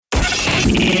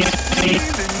You're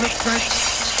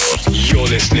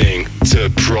listening to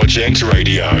Project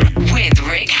Radio with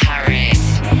Rick Harris.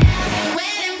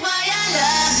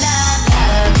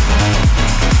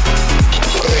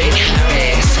 Rick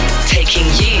Harris, taking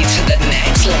you to the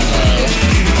next level.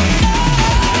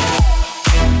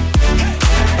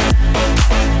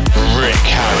 Rick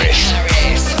Harris,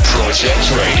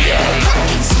 Project Radio.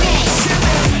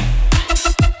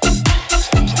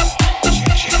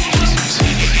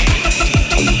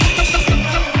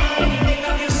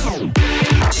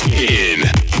 In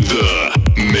the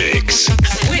mix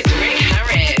with Rick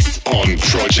Harris on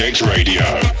Project Radio.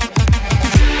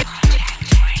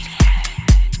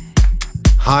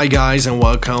 Hi guys and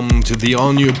welcome to the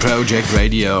all-new Project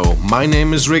Radio. My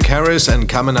name is Rick Harris and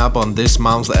coming up on this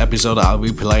month's episode I'll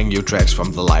be playing you tracks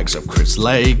from the likes of Chris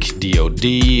Lake,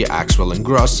 D.O.D., Axwell and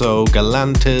Grosso,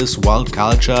 Galantis, Wild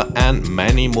Culture and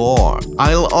many more.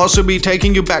 I'll also be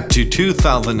taking you back to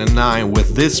 2009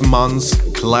 with this month's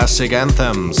classic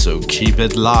anthem, so keep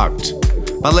it locked.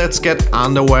 But let's get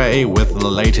underway with the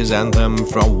latest anthem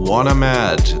from Wanna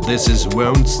Mad. This is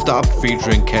Won't Stop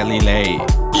featuring Kelly Lay.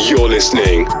 You're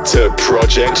listening to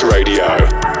Project Radio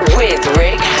with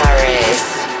Rick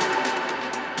Harris.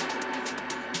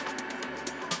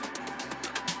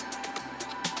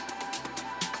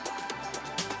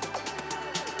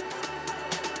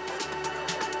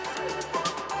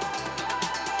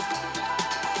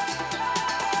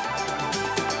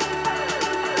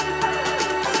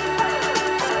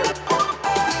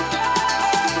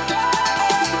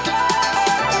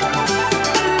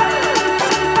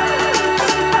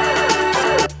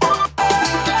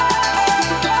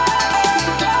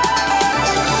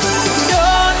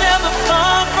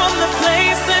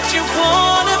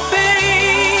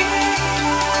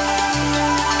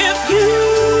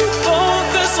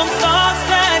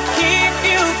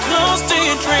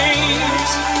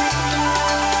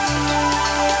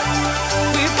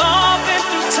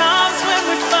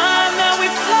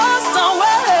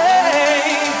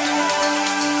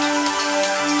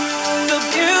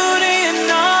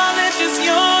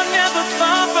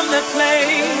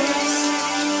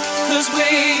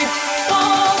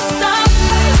 Right now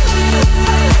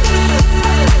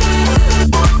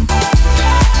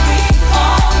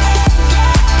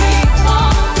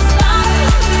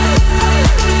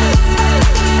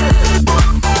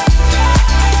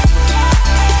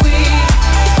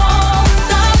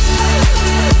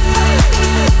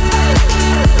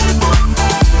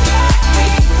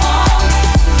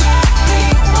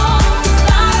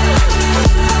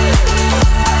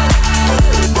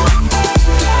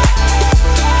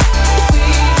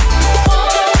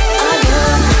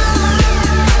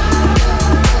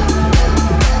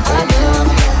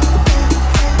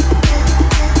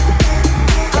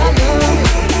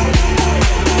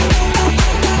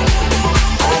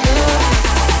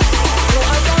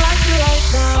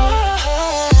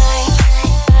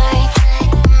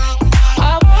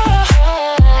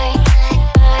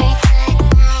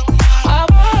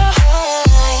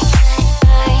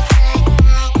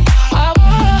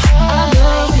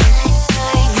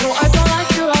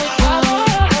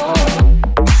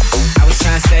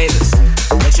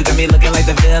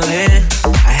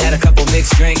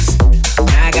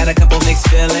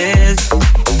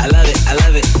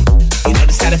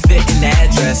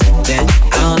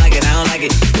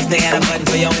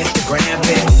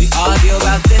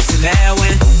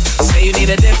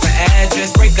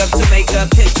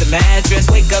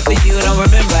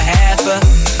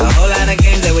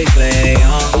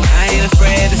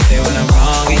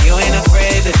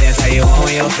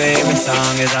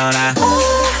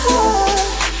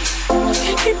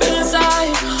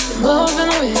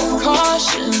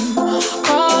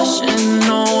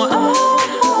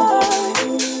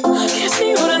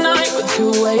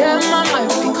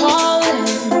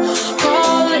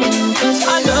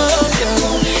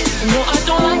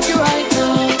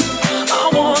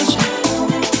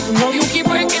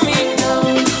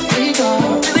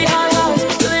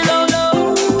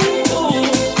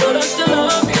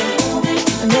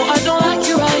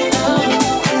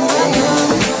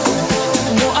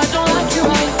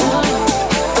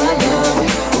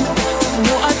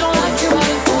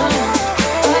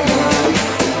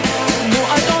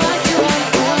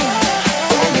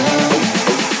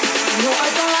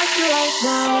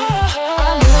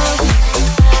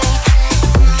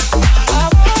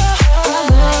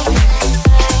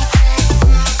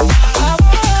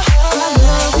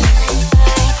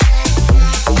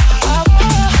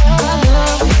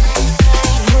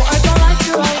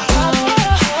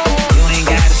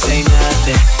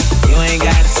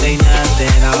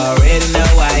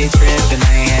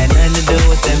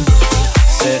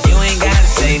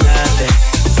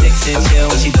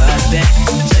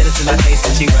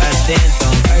she rushed in, so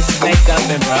versus makeup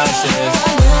and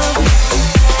brushes.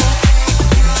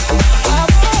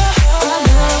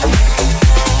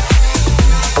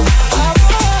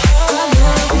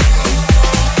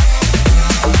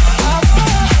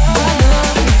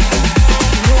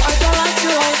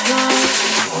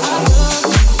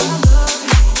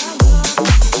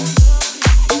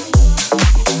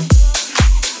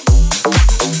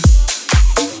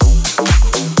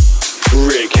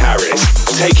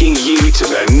 Taking you to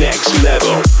the next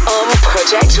level on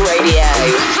Project Radio.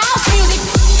 House music.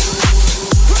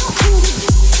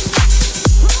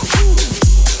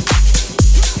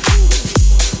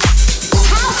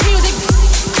 House music.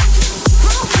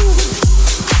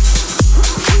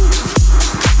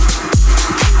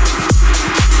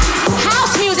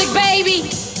 House music, baby.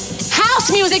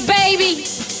 House music, baby.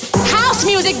 House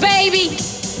music, baby.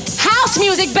 House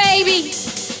music, baby.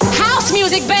 House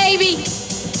music, baby.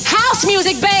 House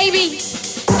music, baby.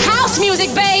 House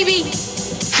music, baby.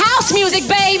 House music,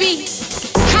 baby.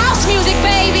 House music,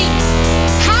 baby.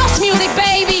 House music,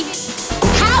 baby.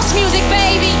 House music,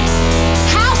 baby.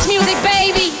 House music,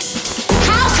 baby.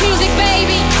 House music,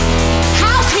 baby.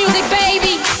 House music,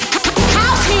 baby.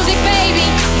 House music, baby.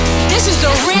 This is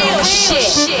the real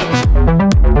shit.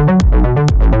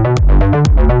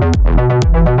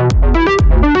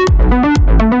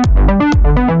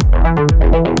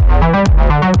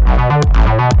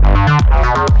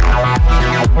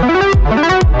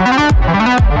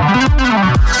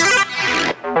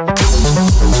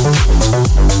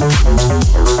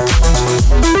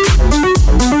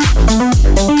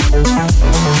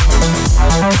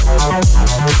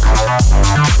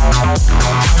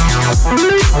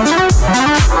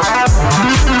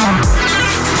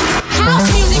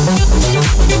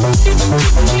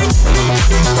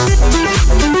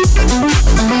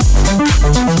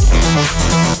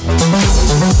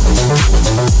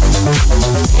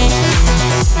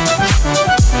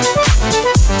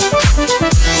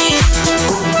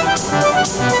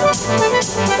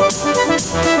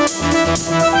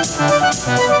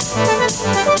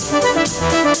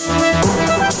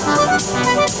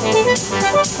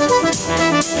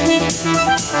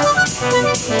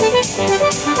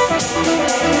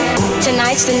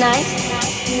 Tonight's the night.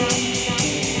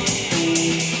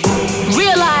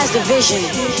 Realize the vision.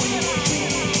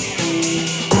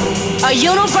 A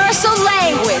universal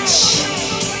language.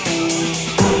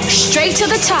 Straight to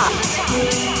the top.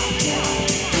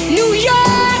 New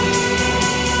York,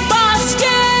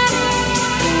 Boston,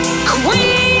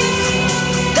 Queens,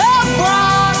 the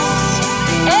Bronx,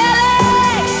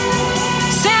 LA,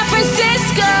 San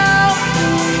Francisco.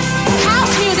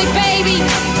 House music, baby.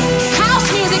 House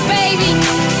music, baby.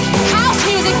 House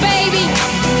music, baby.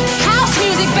 House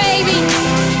music, baby.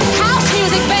 House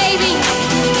music, baby.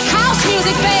 House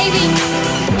music, baby.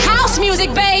 House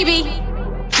music, baby.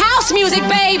 House music,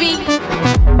 baby.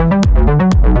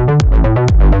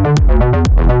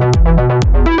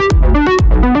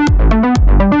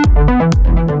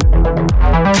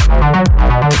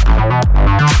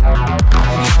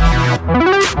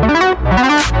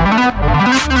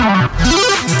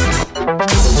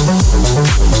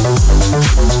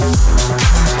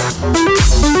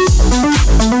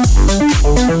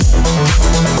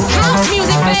 House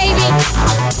music, baby.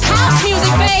 House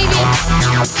music, baby.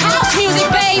 House music,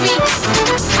 baby.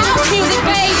 House music.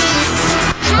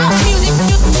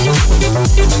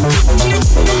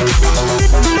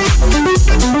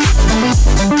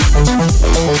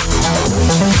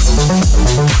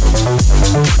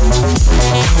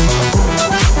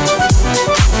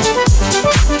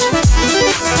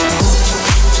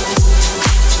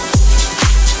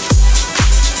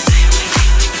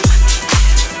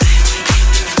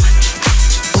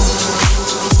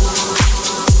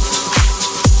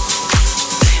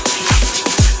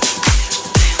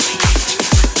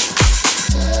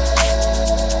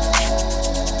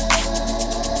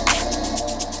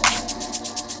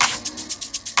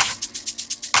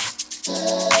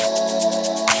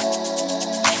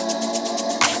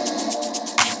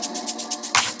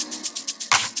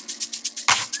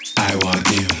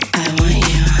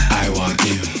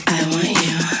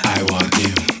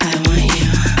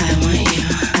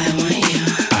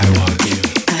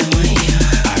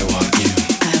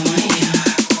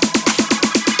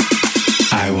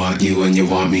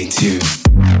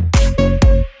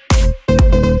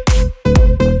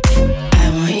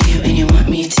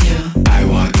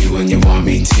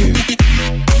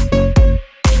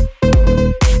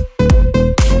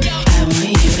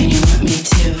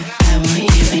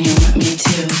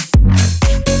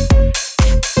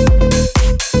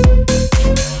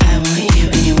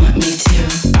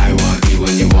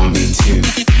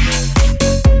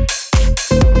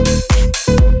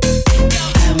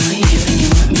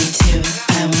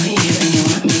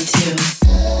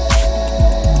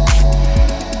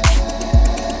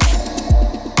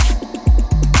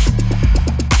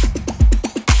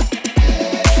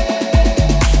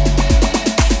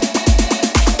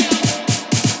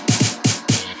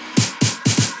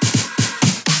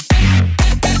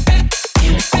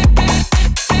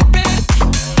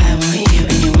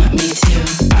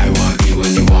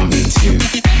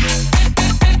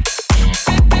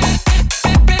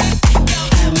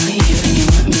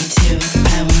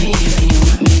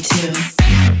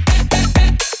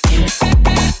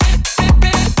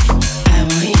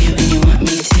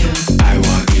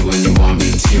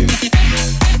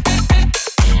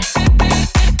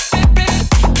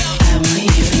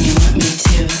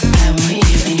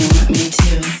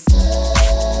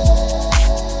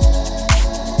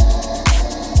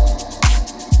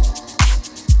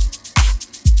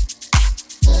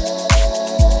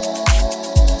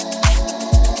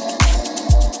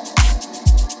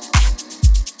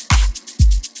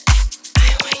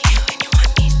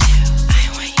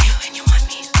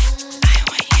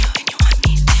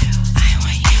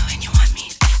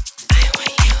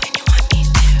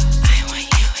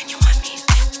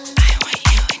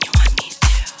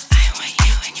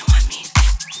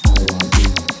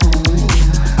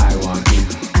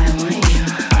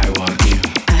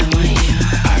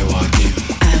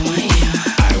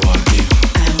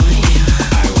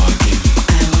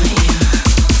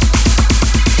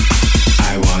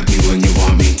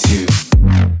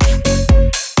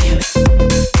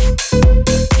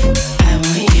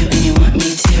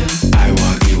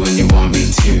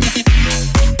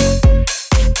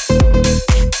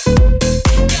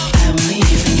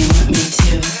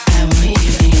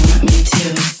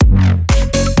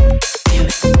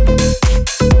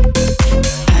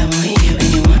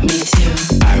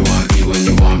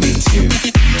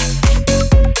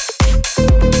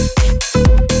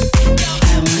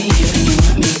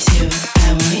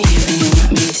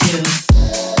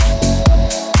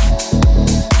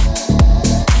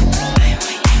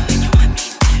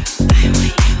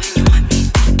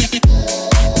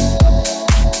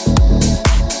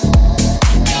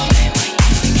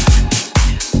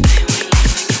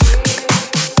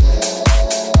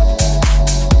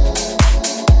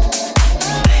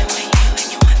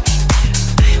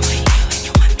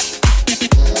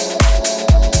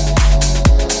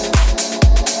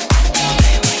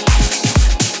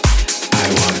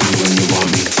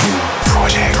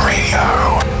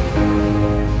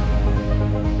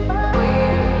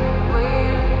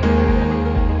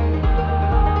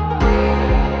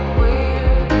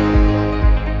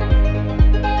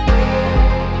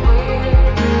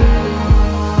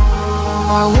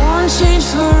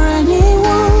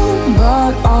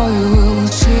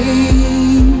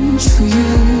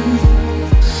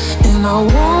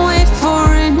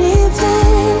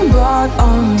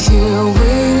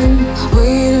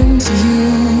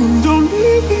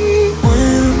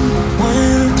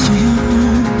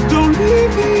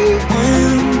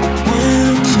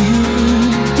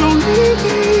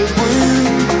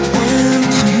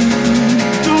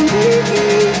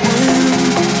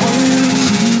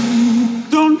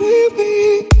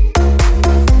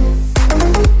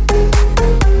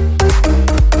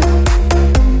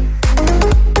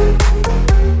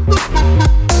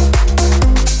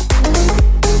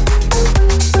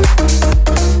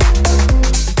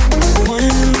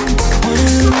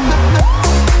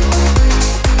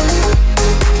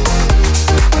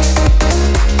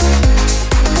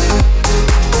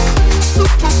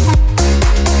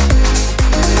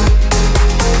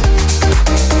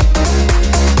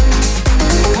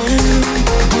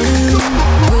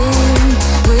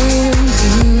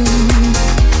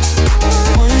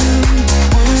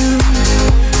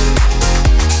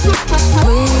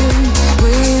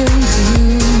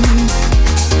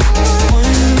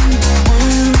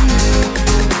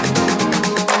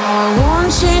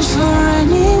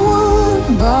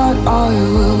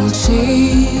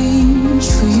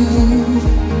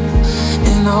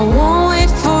 I won't wait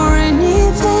for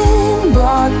anything,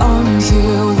 but I'm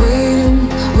here waiting,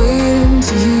 waiting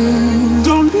for you.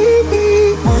 Don't leave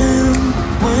me, waiting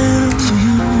for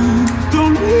you.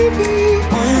 Don't leave me,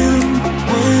 waiting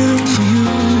for you.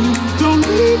 Don't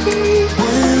leave me,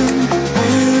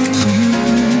 waiting for you.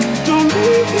 Don't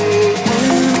leave me,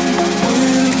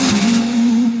 waiting for you.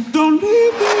 Don't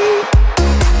leave me.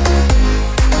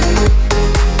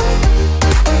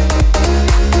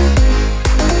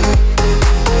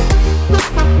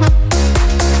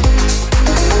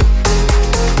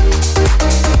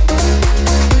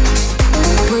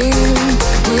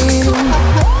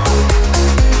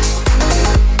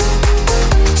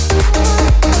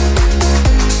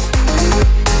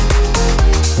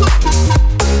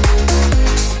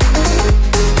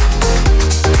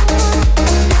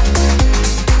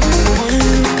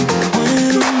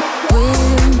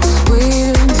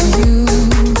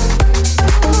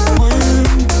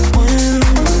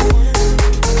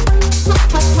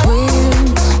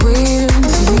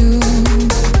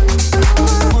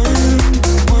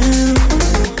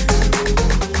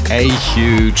 A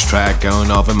huge track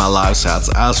going off in my live sets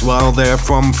as well there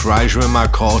from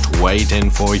Freischwimmer called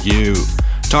Waiting for You.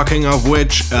 Talking of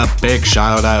which, a big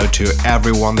shout out to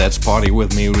everyone that's partied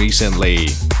with me recently.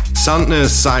 Sandnes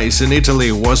Size in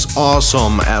Italy was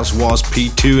awesome, as was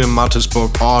P2 in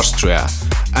Mattersburg, Austria.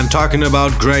 And talking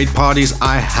about great parties,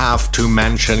 I have to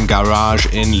mention Garage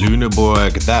in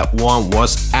Lüneburg. That one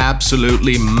was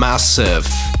absolutely massive.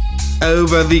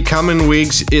 Over the coming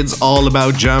weeks, it's all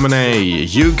about Germany.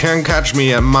 You can catch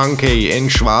me at Monkey in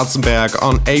Schwarzenberg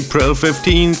on April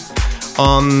 15th.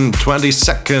 On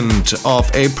 22nd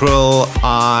of April,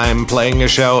 I'm playing a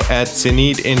show at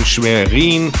Zenit in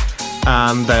Schwerin.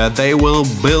 And they will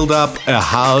build up a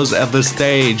house at the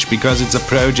stage because it's a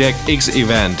Project X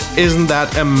event. Isn't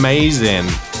that amazing?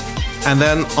 And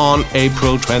then on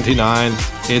April 29th,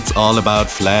 it's all about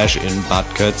Flash in Bad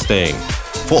Kötzting.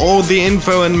 For all the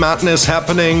info and madness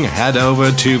happening, head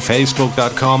over to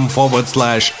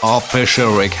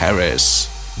facebook.com/official Rick Harris.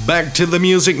 Back to the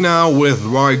music now with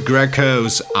Roy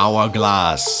Greco's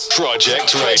Hourglass.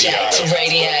 Project Radio. Project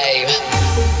Radio.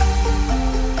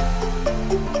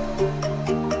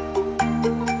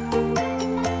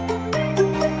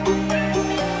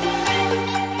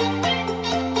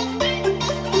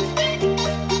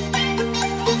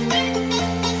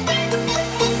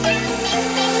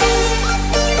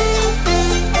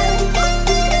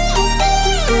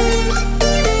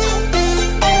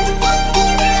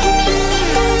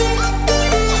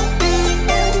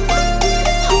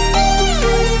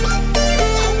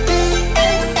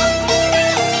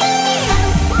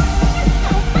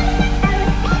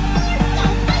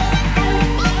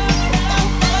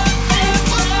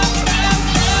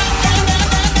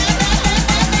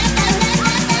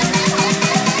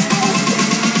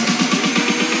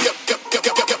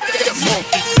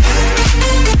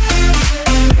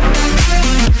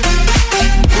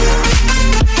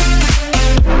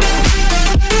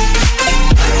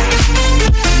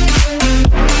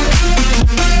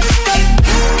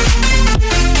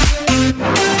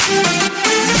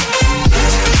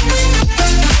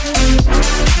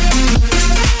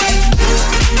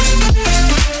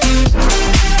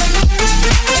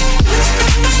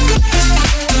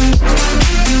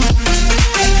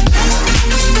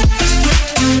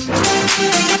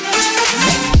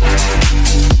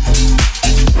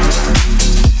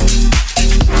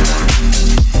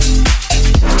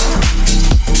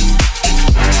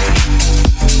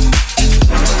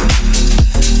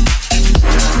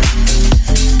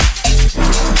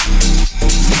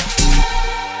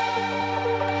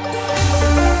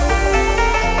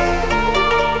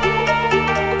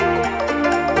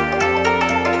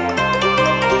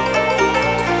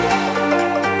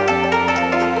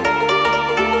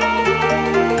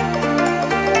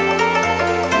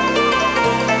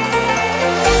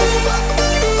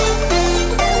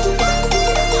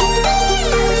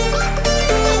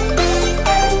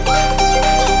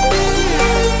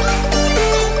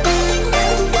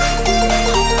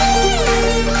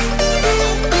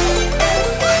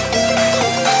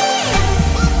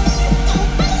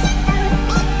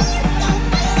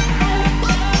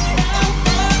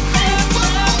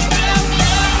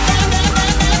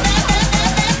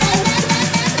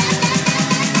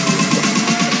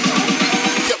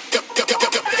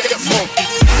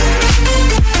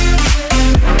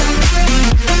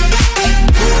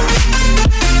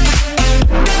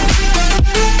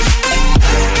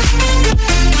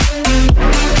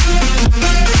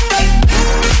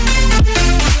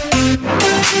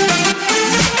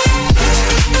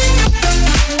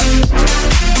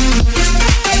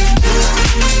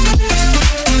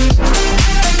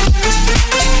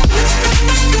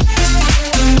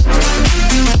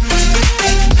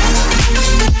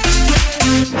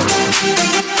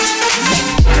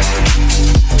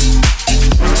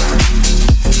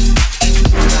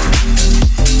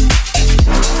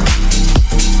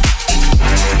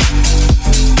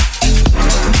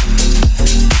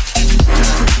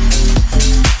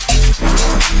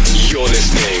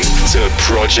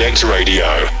 Project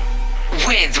Radio.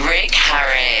 With Rick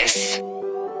Harris.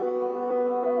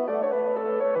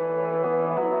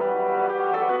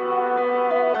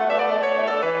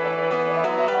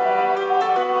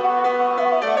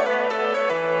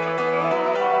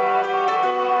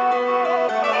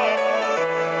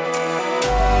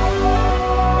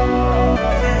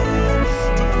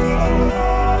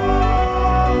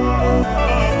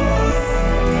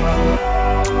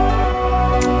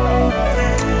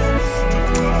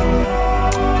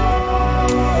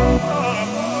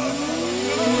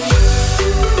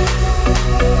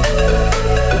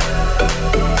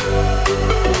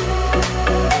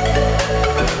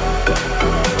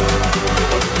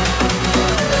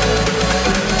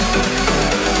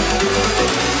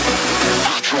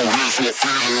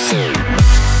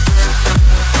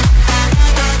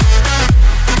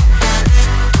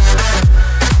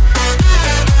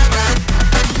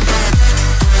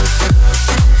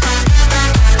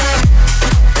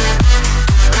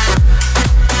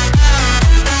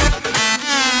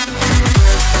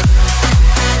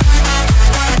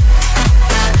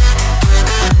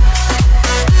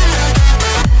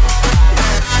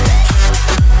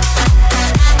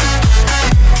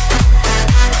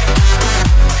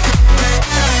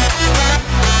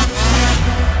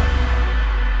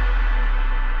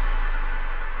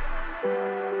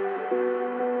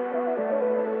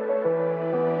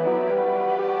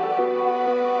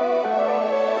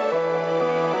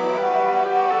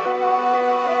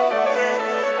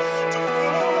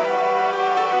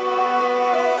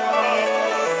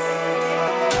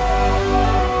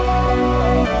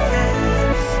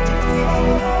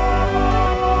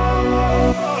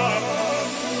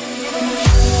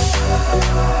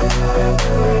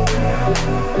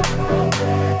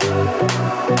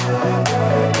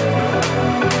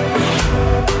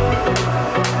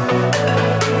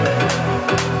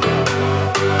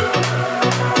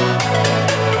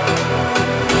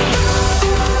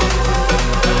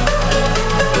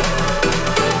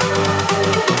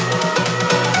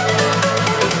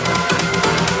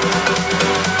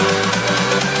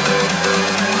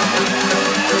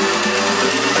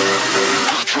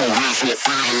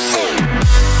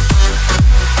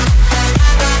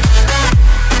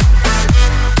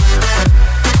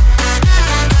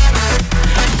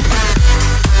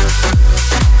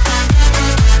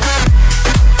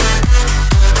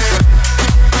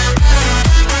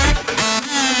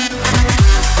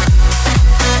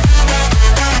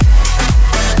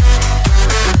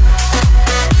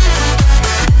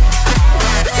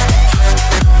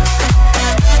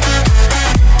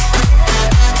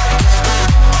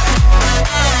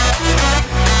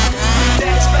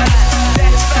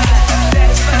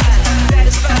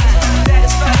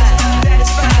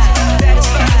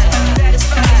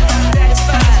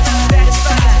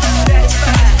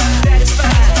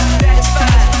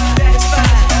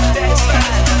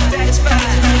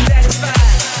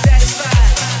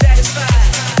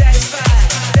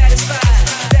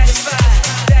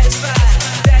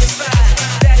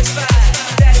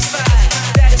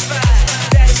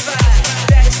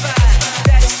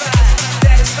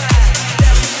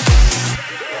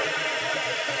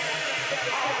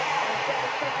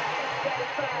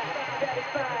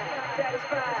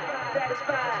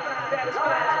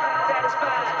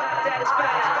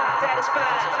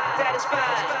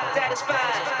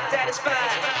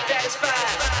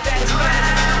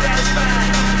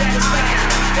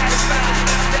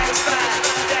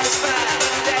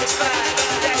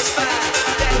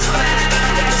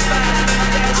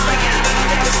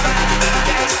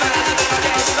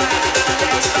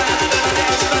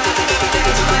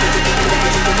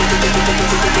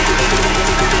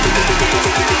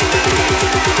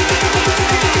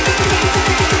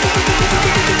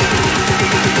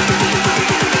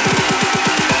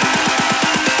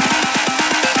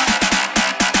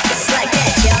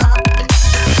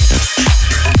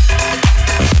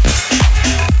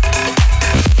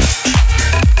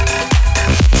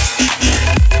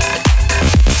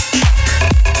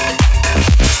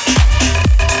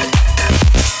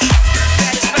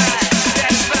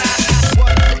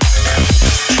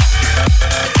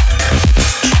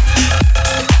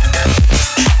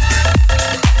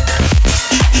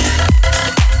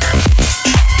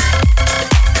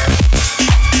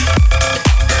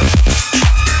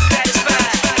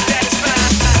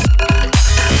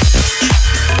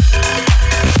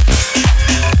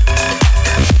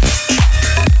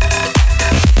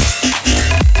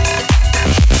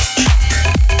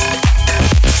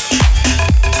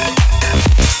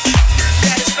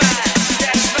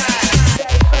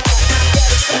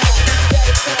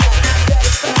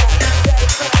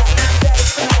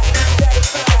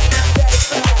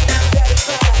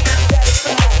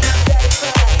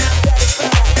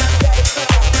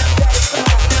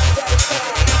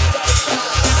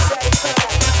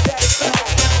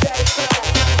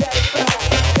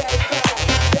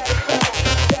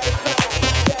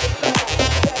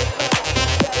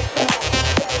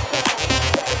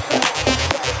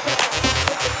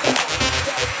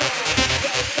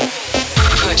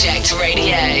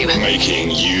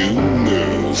 making you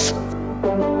move.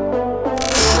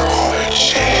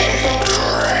 Project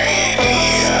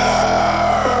Radio.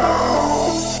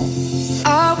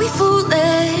 Are we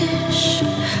foolish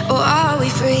or are we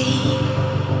free?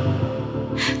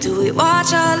 Do we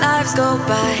watch our lives go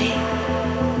by?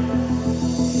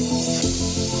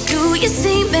 Do you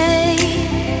see me?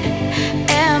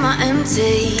 Am I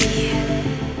empty?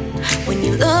 When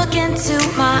you look into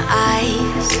my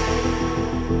eyes,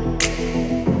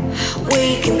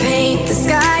 we can paint the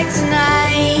sky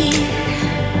tonight,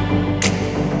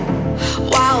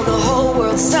 while the whole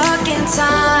world's stuck in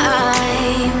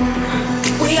time.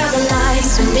 We are the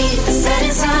lights beneath the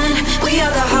setting sun. We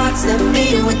are the hearts that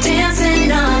beat and we're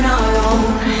dancing on our own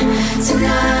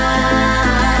tonight.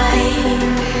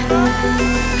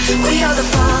 We are the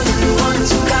fallen ones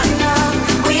who've gotten up.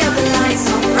 We are the lights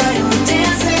so bright and we're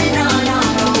dancing on our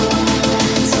own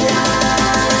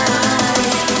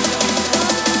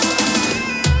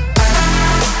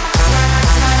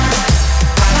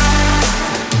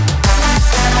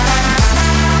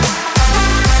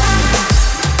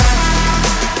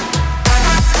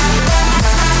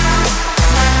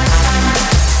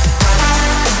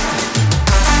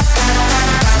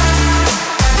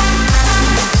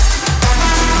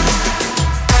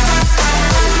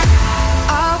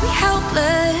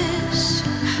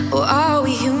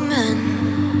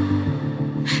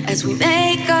as we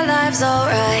make our lives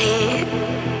alright.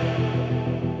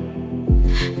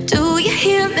 Do you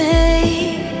hear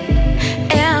me?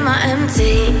 Am I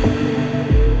empty?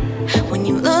 When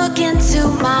you look into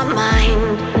my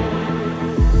mind,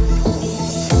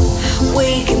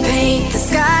 we can paint the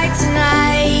sky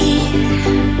tonight,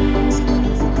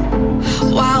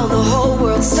 while the whole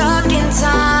world's stuck in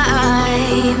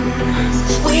time.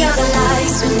 We are the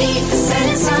lights beneath the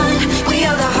setting sun. We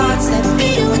are the hearts that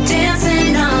beat and we're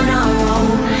dancing on our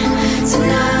own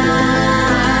tonight.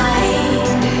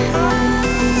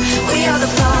 We are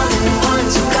the fallen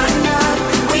ones who've gotten up.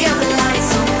 We are the lights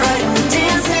so bright and we're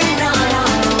dancing on our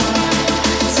own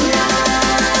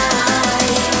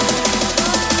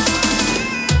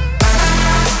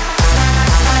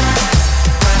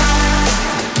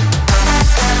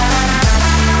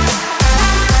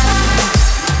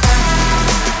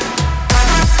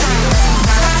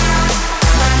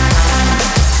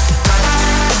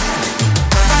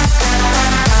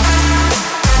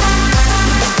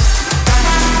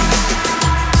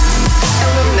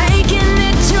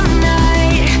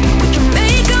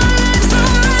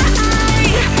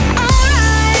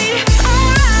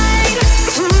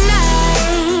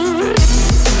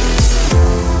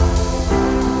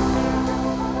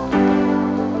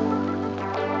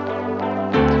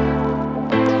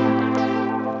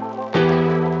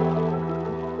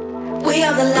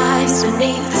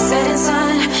beneath the setting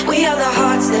sun. We are the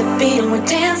hearts that beat and we're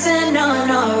dancing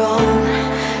on our own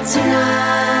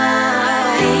tonight.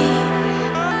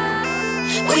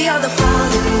 We are the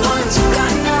fallen ones who've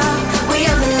gotten up. We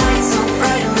are the lights so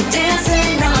bright and we're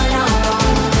dancing on our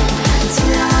own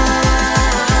tonight.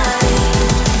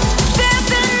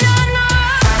 Dancing on our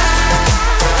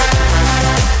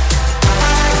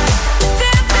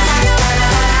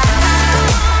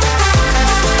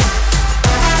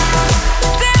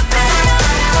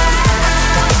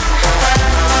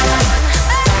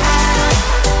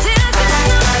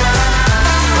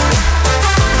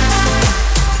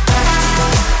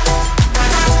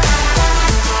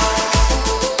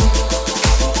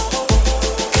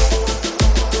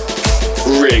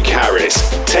Rick Harris,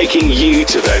 taking you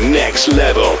to the next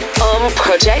level. On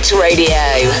Project Radio.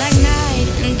 Like night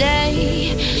and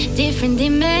day, different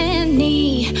in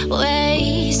many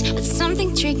ways. But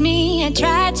something tricked me. I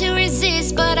tried to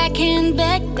resist, but I can't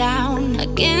back down.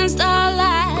 Against all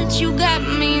odds, you got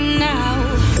me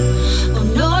now. Oh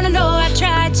no, no, no, I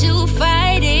tried to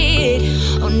fight it.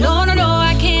 Oh no, no, no,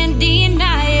 I can't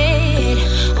deny it.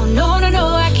 Oh no, no,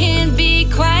 no, I can't be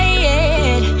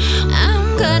quiet.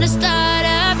 I'm gonna start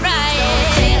a riot.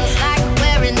 Feels like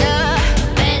wearing a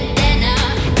bandana.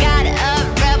 Got a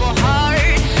rebel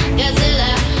heart.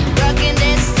 Godzilla, broken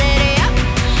this city up.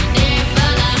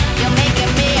 Nirvana, you're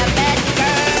making me a bad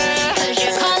girl. 'Cause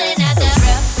you're calling out the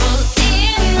rebel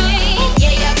in me.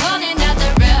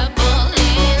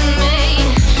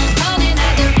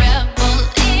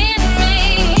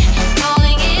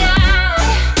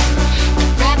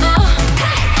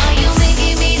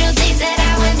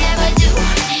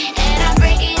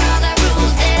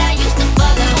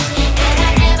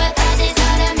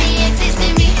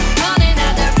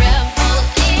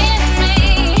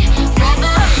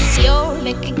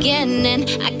 beginning.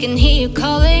 I can hear you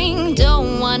calling,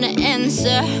 don't wanna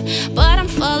answer, but I'm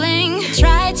falling.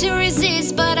 Try to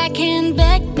resist, but I can't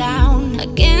back down.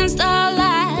 Against all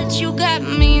odds, you got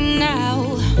me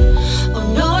now.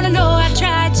 Oh no, no, no, I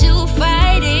tried to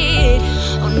fight it.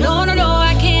 Oh no, no, no,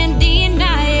 I can't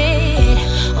deny it.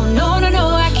 Oh no, no, no,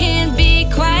 I can't be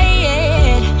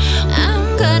quiet.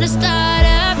 I'm gonna start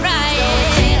a riot. So it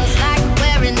feels like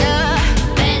wearing a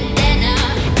bandana.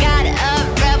 Got a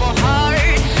rebel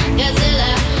heart,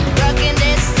 Godzilla, rocking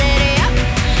this city up.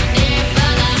 Dear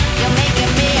fella, you're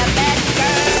making me a bad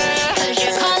girl. 'Cause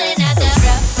you're calling out the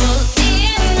rebel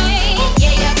in me.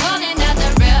 Yeah, you're calling out the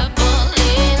rebel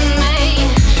in me.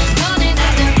 Calling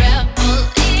out the rebel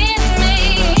in me.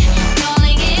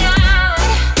 Calling it out.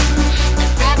 The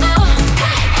rebel.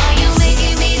 Oh, you're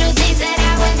making me do things that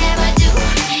I would never do.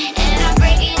 And I'm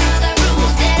breaking all the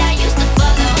rules that I used to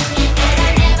follow. And I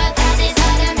never thought this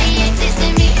part of me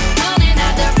existed me. Calling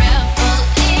out the rebel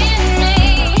in me.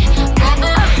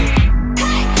 Rebel.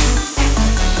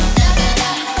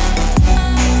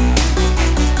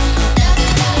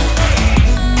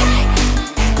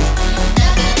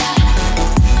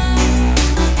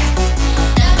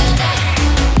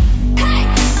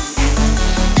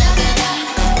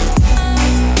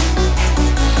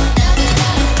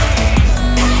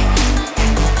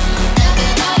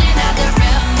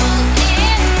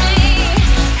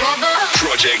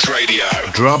 Project Radio.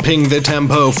 Dropping the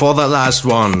tempo for the last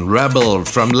one, Rebel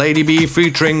from Lady B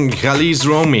featuring Khalis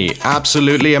Romi.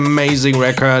 Absolutely amazing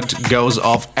record, goes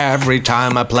off every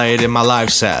time I play it in my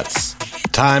live sets.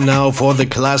 Time now for the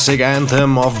classic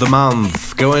anthem of the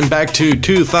month. Going back to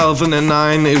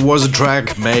 2009, it was a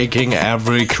track making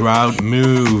every crowd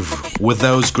move. With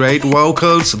those great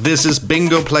vocals, this is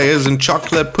Bingo Players and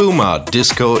Chocolate Puma,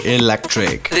 Disco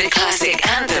Electric. The classic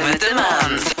anthem of the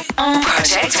month on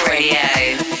Project Radio.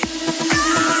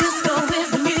 Disco is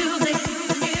the music.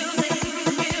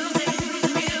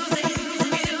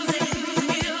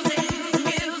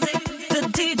 The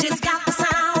DJ's got the sound.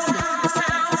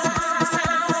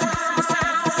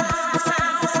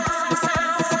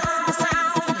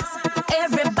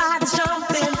 Everybody's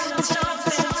jumping.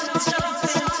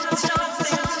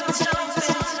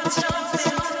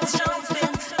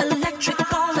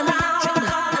 Electric all around.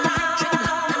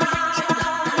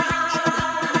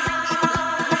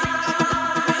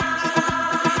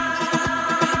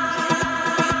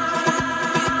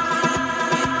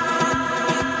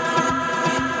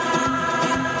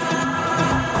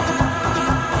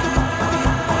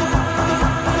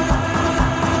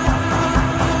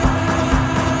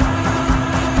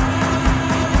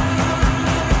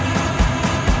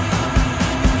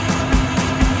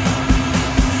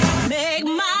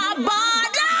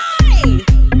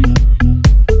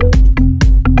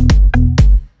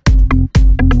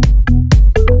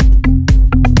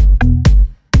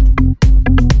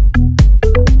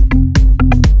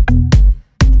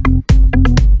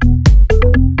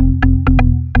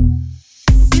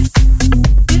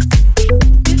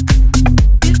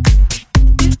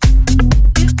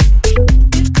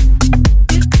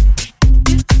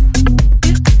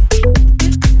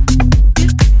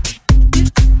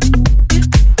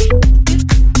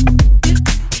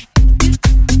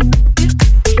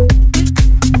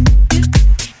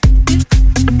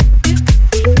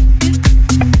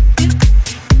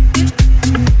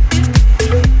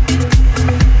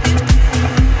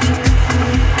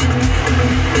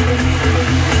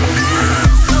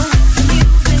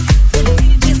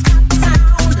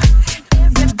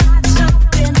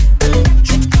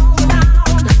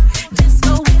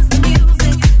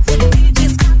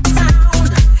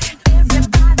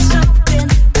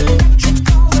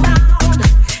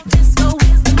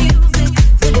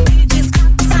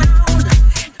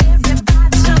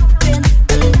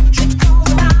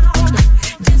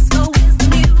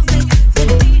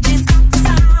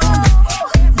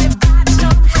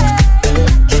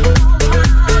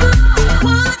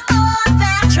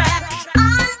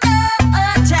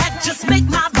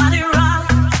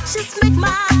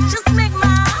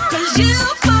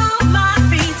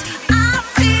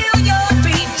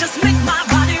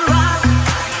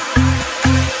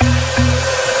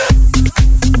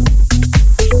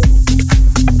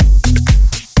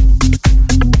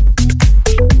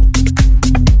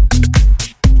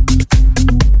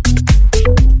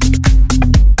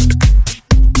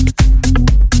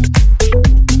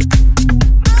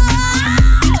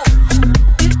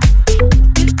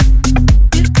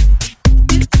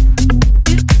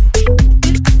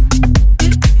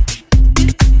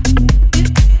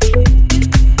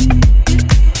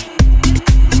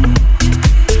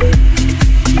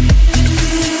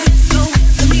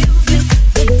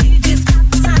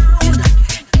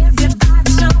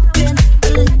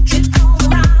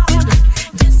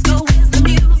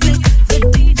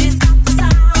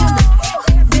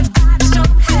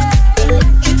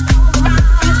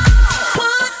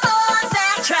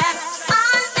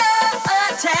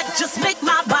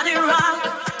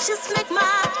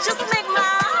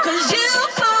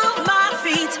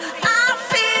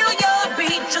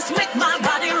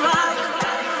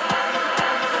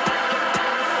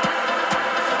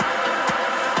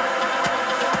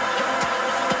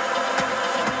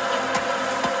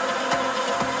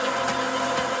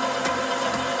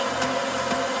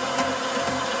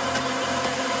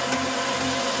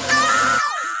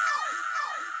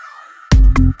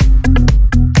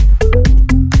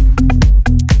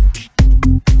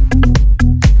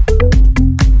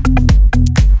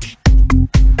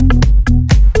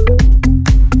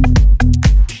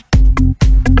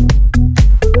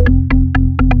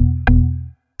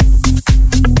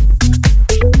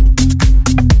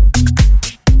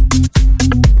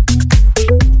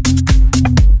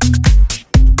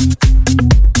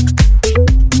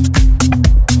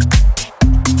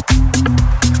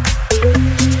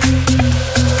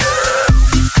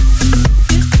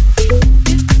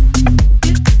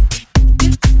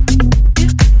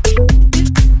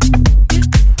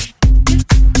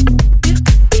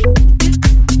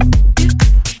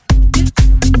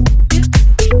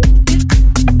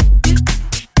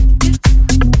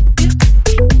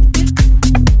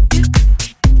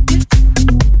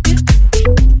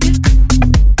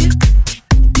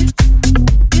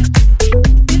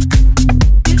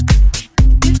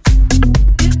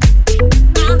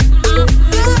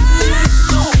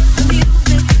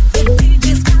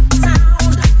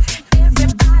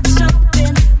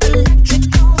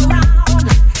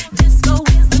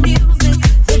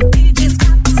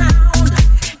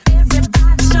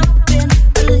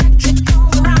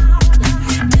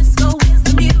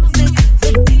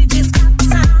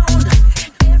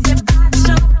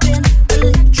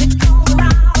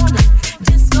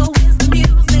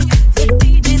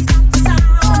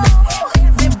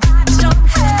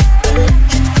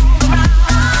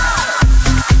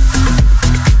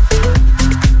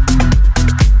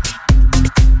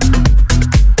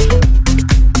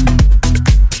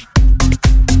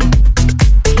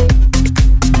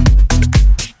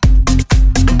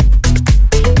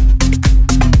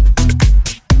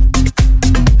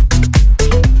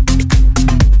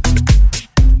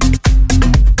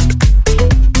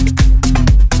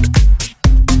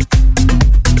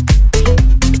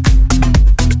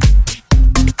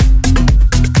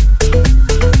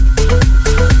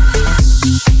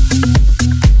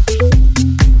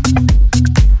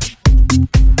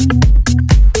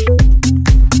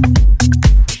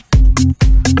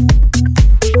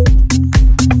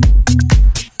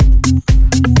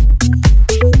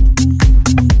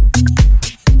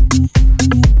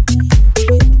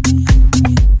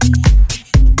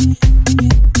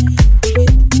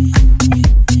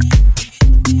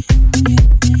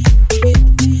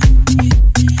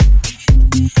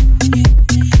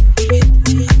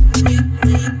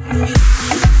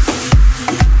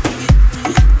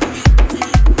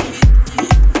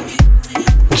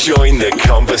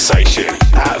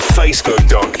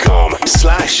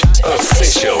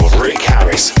 Official Rick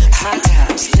Harris. High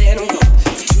times, let 'em go.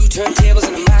 Two turntables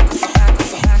and a microphone.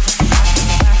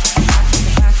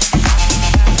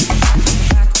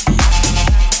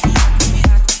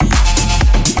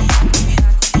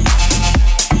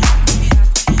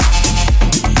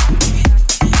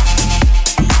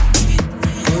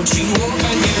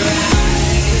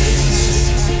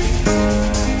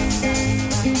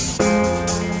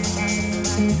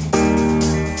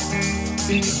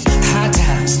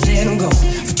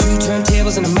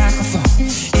 And a microphone.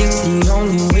 It's the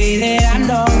only way that I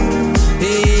know.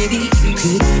 Baby, you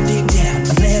could dig down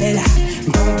and let it out.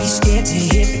 Don't be scared to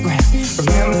hit the ground.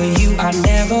 Remember, you are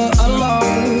never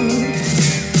alone.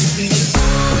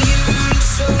 Oh, you look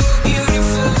so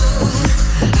beautiful.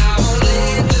 I won't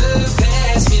let love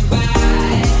pass me by.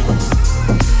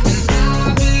 And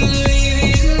I believe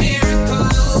in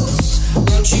miracles.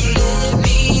 Won't you let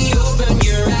me open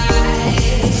your eyes?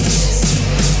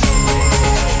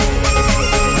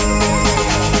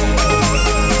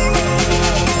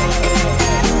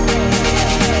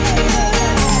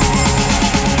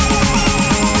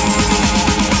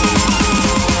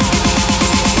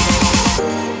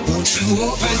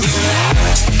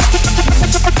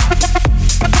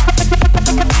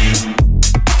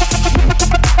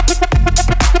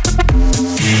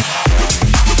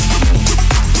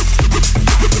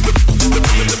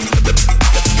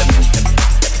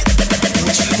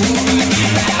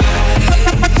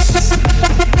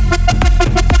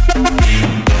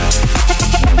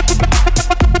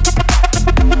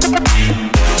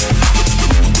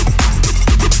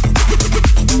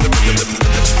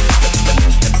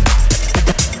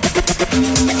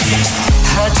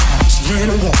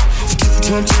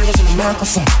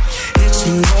 Microphone. It's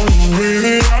the only way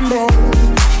that I know.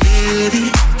 Baby,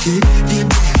 keep it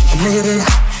down and let it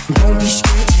out. Don't be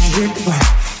scared to hit the ground.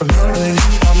 Remember,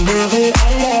 you are never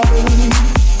alone.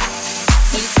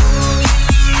 Oh, you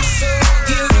look so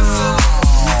beautiful.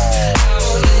 I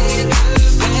won't let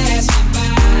love pass me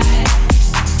by.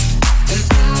 And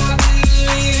I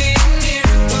believe in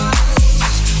miracles.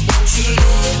 Won't you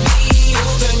let me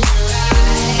open your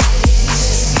eyes?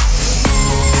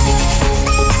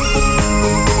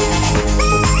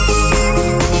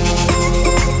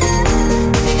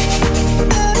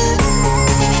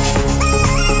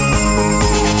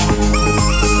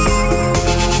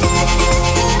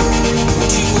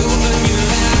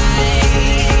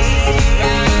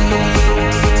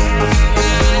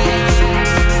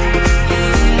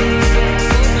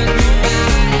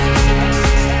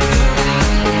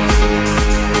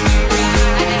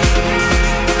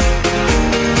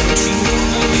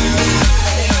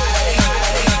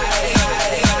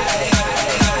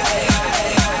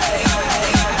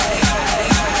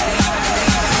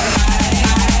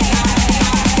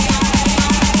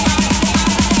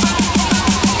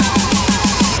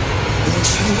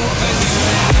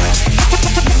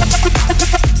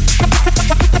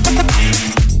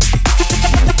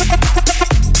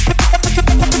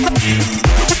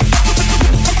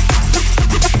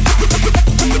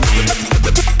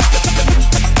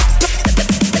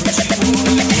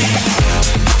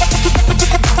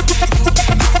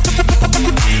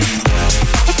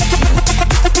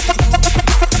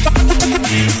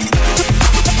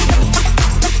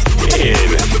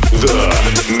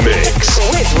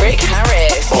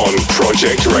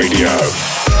 Project Radio.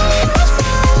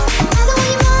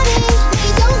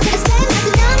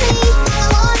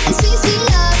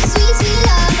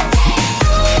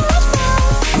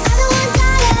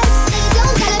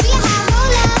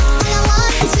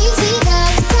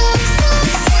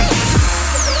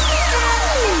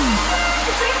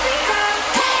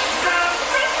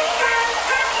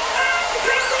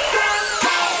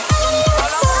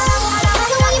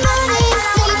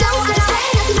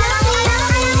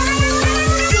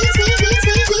 Sweet, sweet, sweet,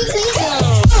 sweet.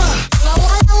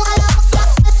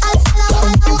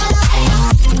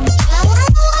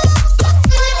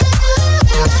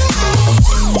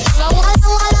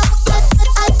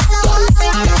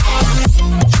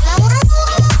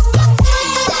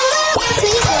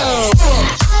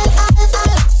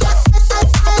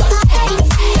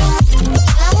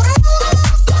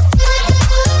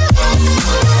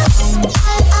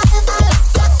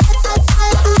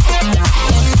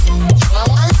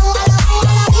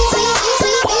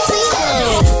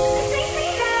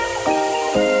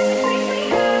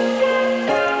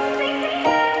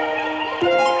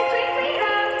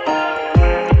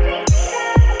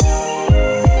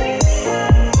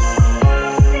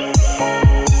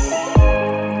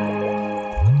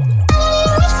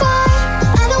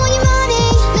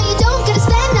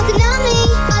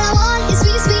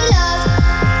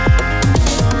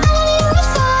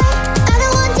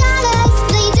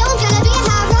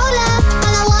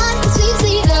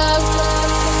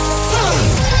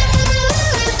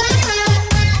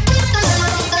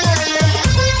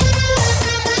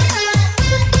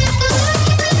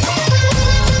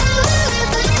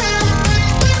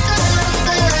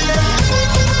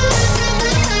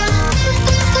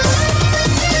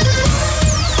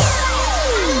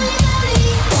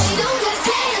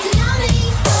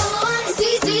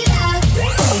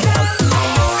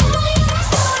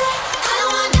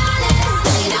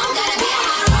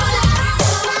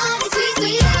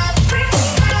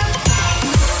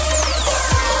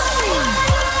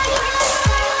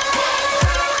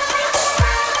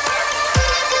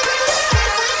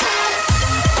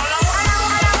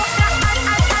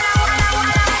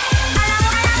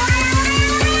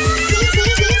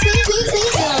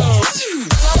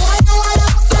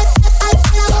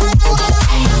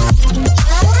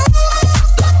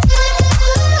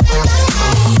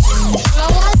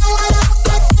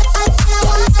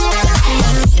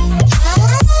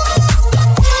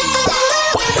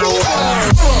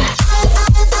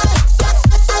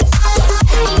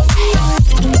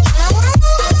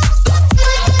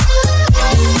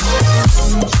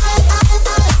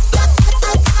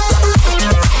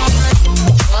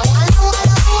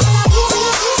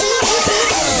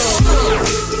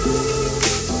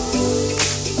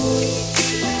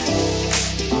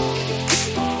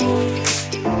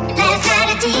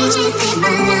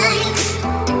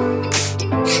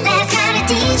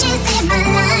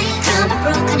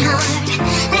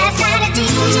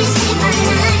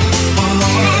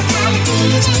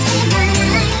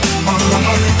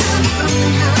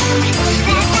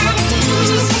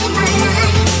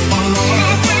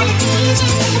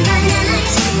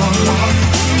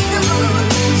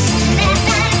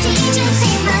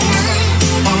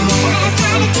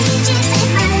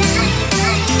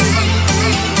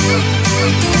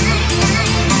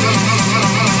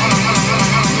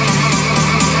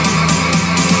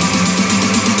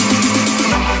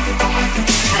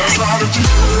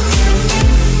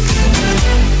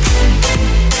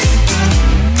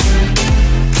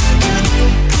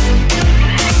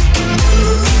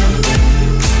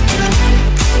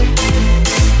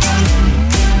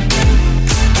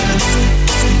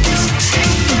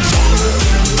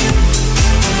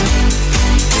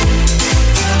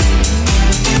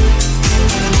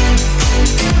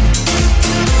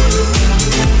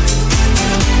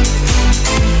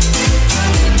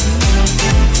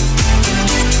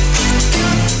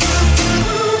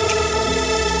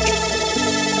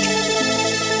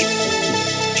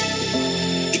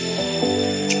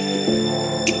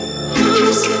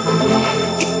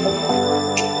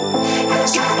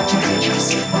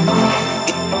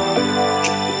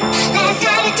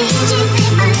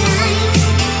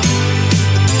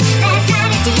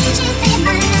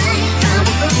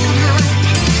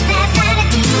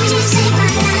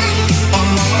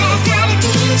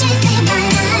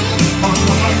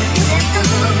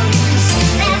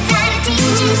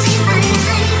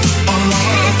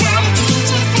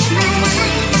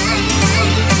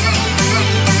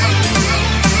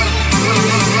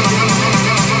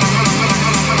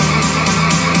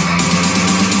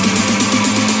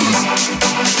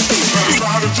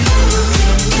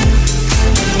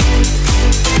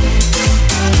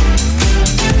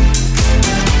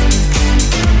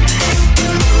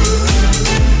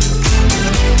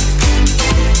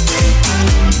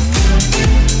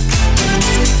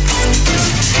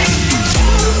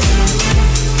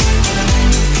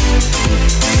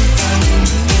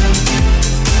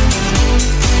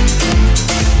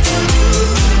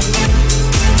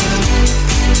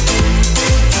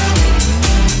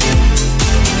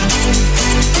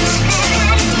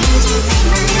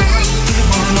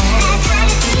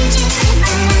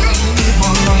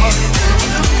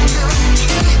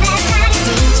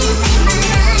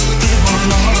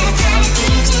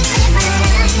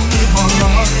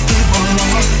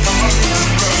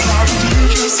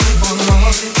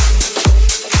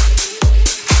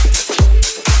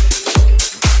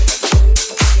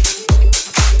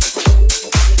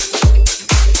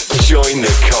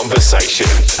 information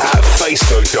at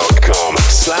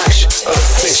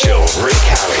facebook.com/official Rick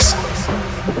Harris.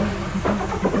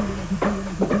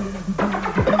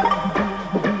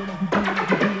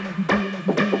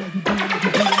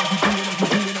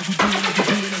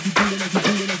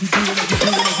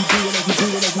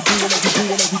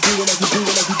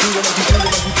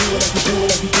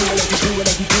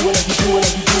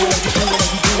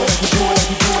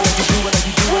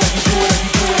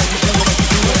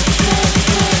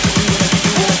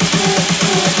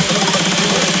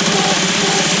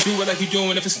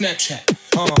 Doing it for Snapchat.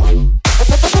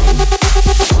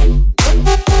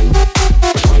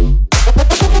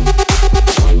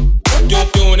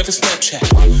 Doing it for Snapchat.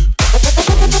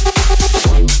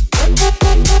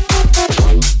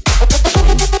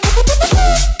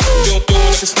 Doing it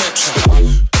for Snapchat.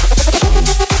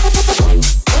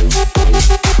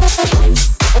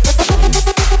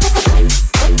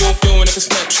 Doing it for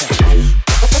Snapchat.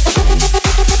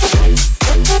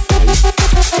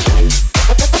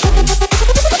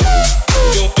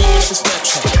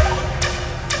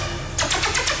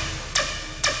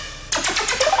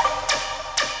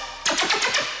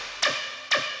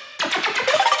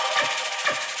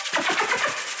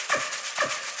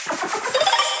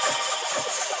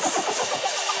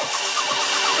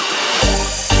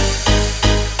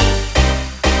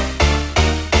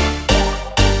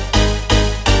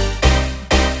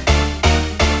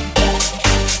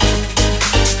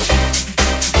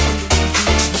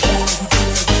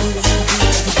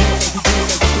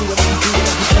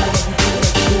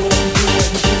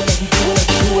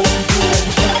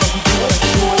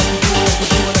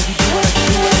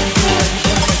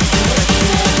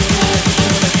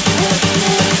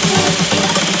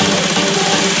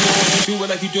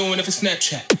 Doing it for Snapchat. Doing it for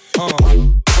Snapchat.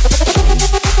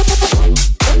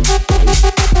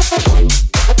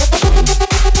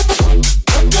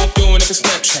 Doing it for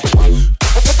Snapchat.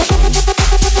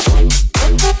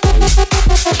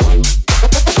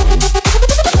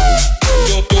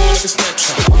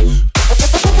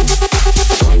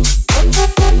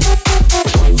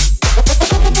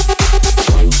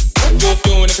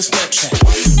 Doing it for Snapchat.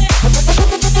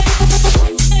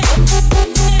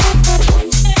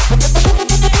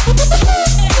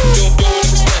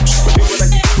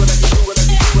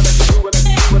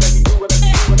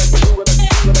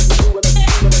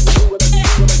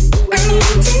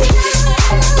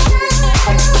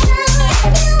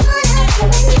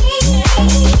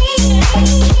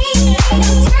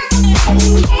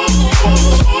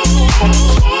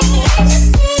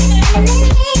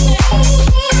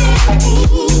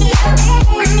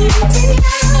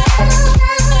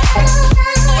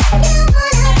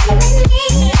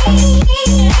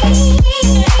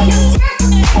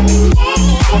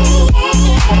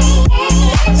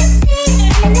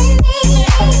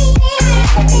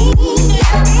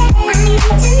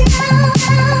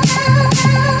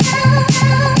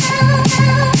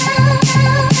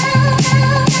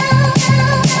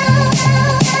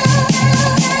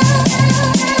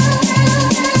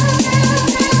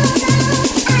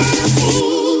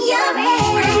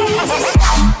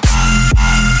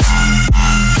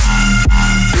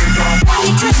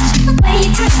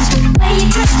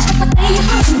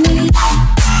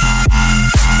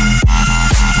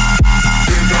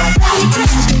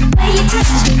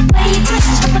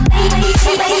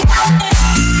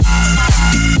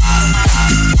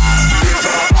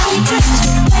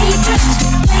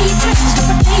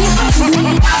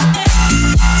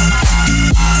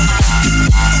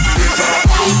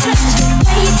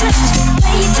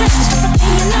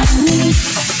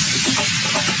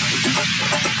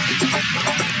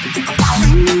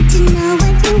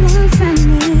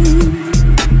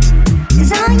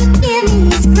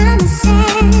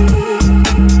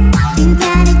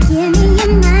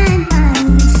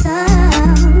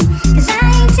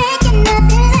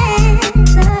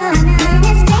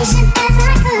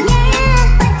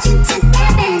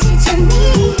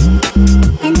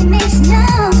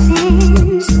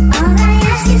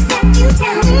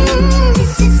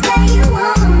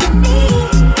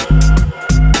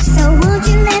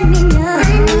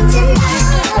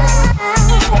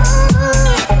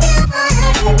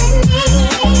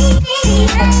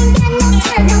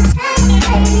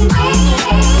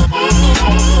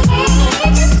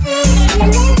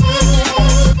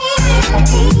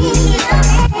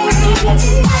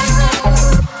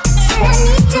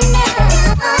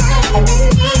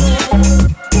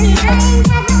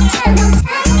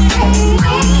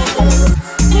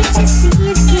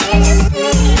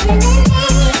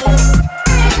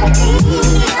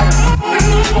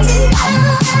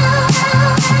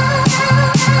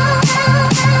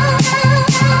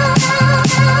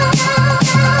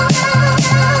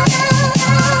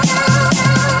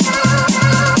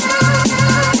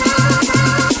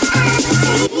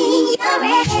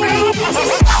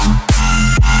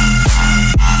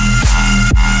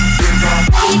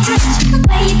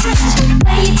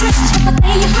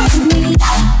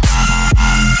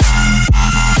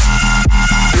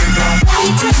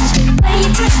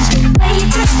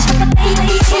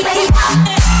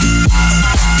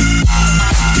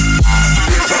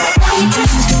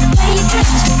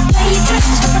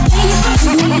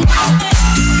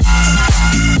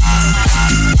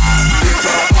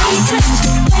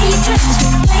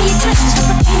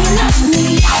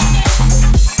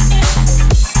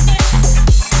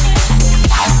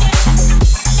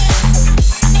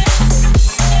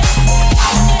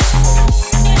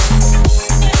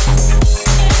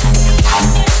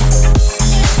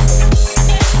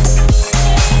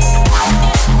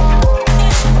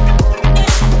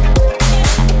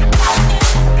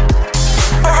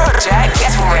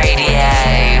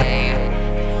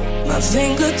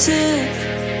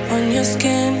 tip on your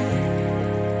skin.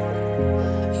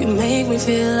 You make me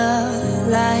feel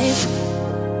alive.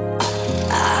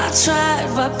 I tried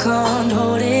but can't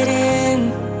hold it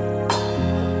in.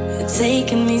 You're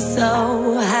taking me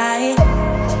so high.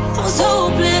 I was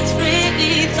hopeless,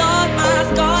 really thought my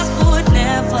scars would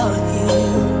never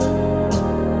heal.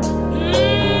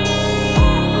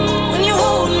 When you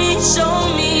hold me, show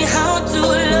me how to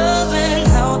love and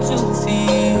how to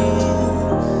feel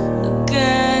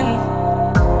again.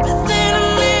 Within a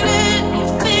minute, you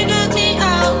figured me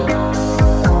out.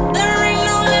 There ain't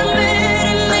no limit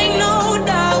and ain't no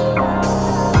doubt.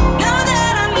 Now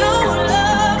that I know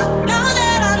love, now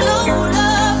that I know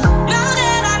love, now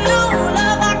that I know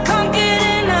love, I can't get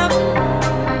enough.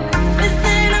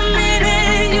 Within a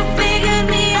minute, you figured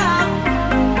me out.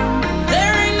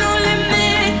 There ain't no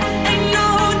limit, ain't no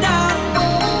doubt.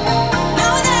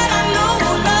 Now that I know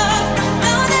love,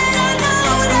 now that I know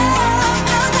love,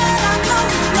 now that I know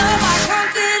love, I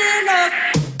can't get enough.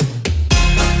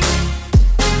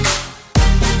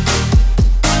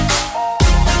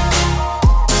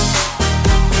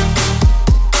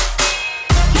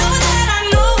 Now that I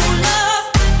know love,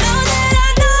 now that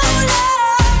I know love,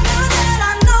 now that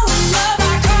I know love,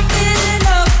 I can't get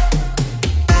enough.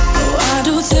 Oh, I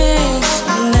do things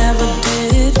I never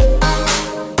did.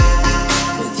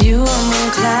 With you I'm on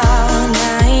cloud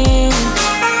nine.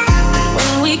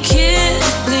 When we kiss,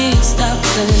 please stop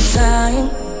the time.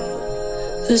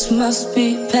 This must be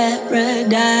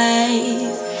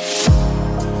paradise.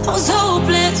 I was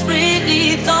hopeless,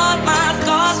 really thought my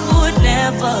scars would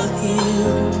never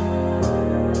heal.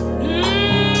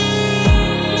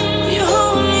 You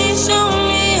hold me, show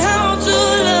me how to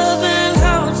love and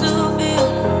how to feel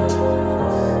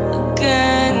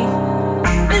again.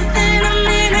 Within a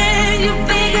minute, you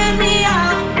figured me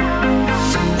out.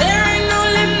 There ain't no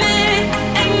limit,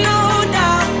 ain't no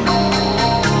doubt.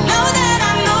 Now that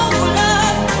I know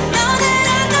love, now that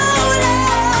I know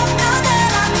love, now that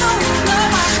I know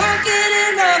love, I can't get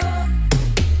enough.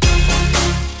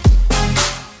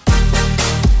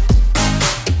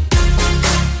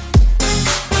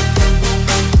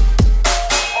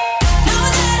 Now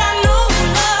that I know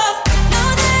love, now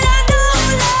that I know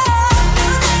love,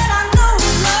 now that I know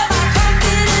love, I can't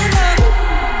get enough.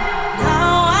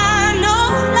 Now I know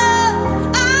love,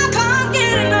 I can't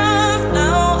get enough.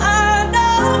 Now I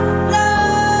know love.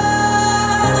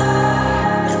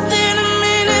 Within a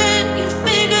minute, you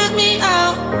figured me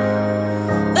out.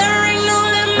 There ain't no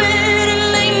limit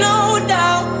and ain't no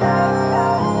doubt.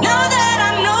 Now that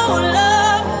I know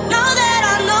love, now that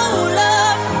I know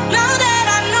love, now that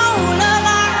I know love,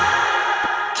 I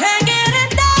can't get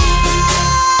enough.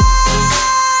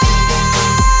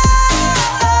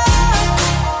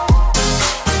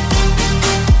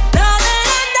 Now that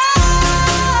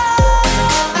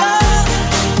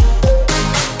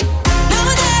I know love, now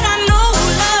that I know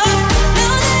love, now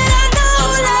that I know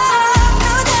love,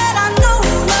 now that I know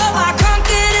love, I can't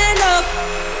get enough.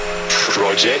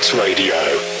 Project Radio.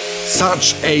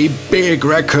 Such a big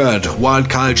record, Wild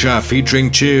Culture featuring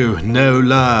Chew, No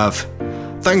Love.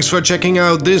 Thanks for checking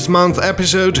out this month's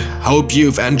episode, hope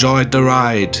you've enjoyed the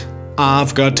ride.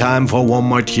 I've got time for one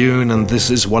more tune, and this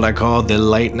is what I call the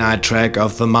late night track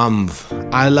of the month.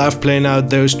 I love playing out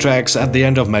those tracks at the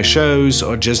end of my shows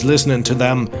or just listening to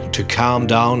them to calm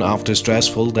down after a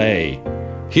stressful day.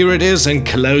 Here it is in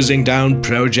closing down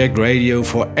Project Radio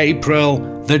for April,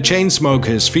 The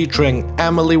Chainsmokers featuring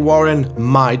Emily Warren,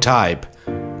 My Type.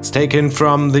 It's taken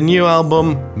from the new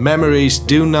album Memories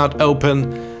Do Not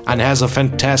Open and has a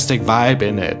fantastic vibe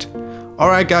in it.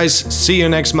 Alright guys, see you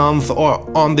next month or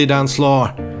on the dance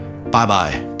floor. Bye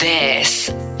bye. This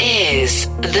is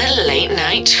the late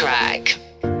night track.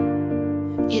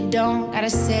 You don't gotta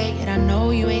say it, I know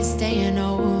you ain't staying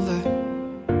over.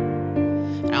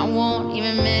 And I won't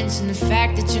even mention the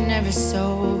fact that you're never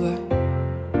sober.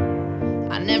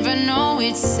 I never know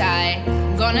which side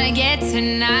I'm gonna get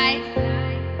tonight.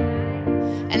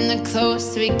 And the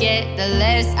closer we get, the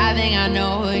less I think I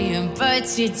know you. But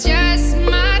you're just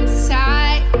my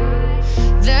type,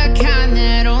 the kind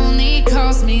that only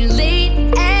calls me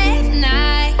late at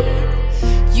night.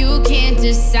 You can't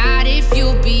decide if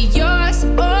you'll be yours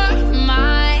or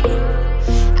mine.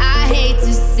 I hate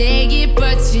to say it,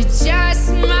 but you're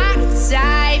just my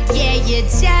type. Yeah, you're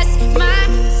just my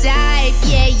type.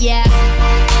 Yeah, yeah.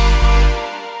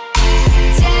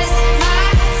 Just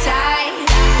my type.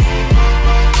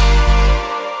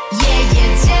 Yeah,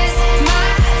 you're just my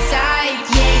type.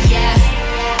 Yeah, yeah.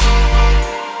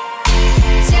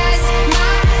 Just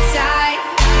my type.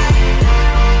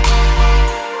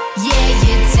 Yeah,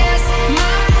 you're just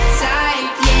my type.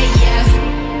 Yeah,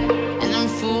 yeah. And I'm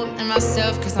full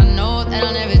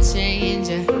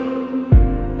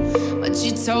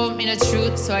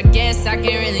so I guess I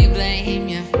can't really blame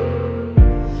you.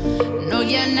 No,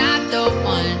 you're not the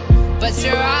one, but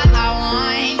you're all I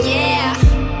want,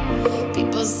 yeah.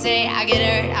 People say I get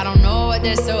hurt, I don't know what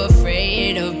they're so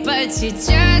afraid of, but you're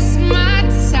just my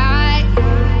type,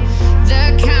 the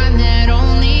kind that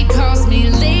only calls me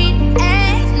late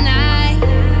at night.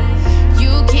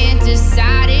 You can't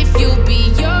decide if you'll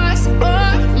be yours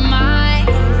or mine.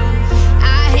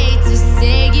 I hate to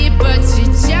say it, but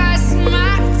you're just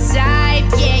my type,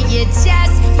 yeah, you're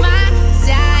just my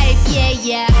type, yeah,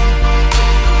 yeah.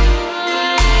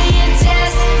 You're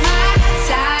just my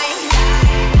type.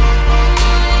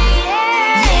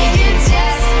 Yeah, you're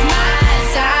just my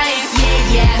type,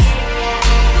 yeah, yeah.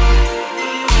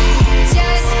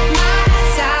 Just my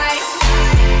type.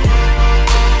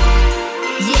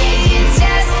 Yeah, you're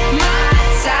just my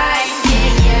type, yeah,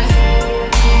 yeah.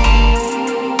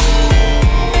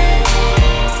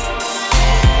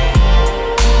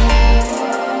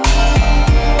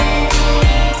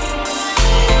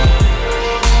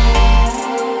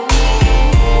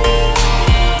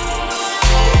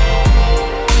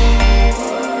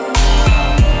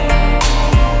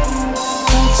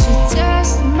 But you're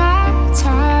just my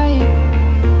type,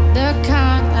 the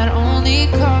kind that only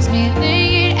calls me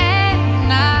late at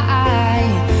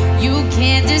night. You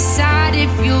can't decide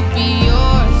if you'll be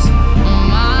yours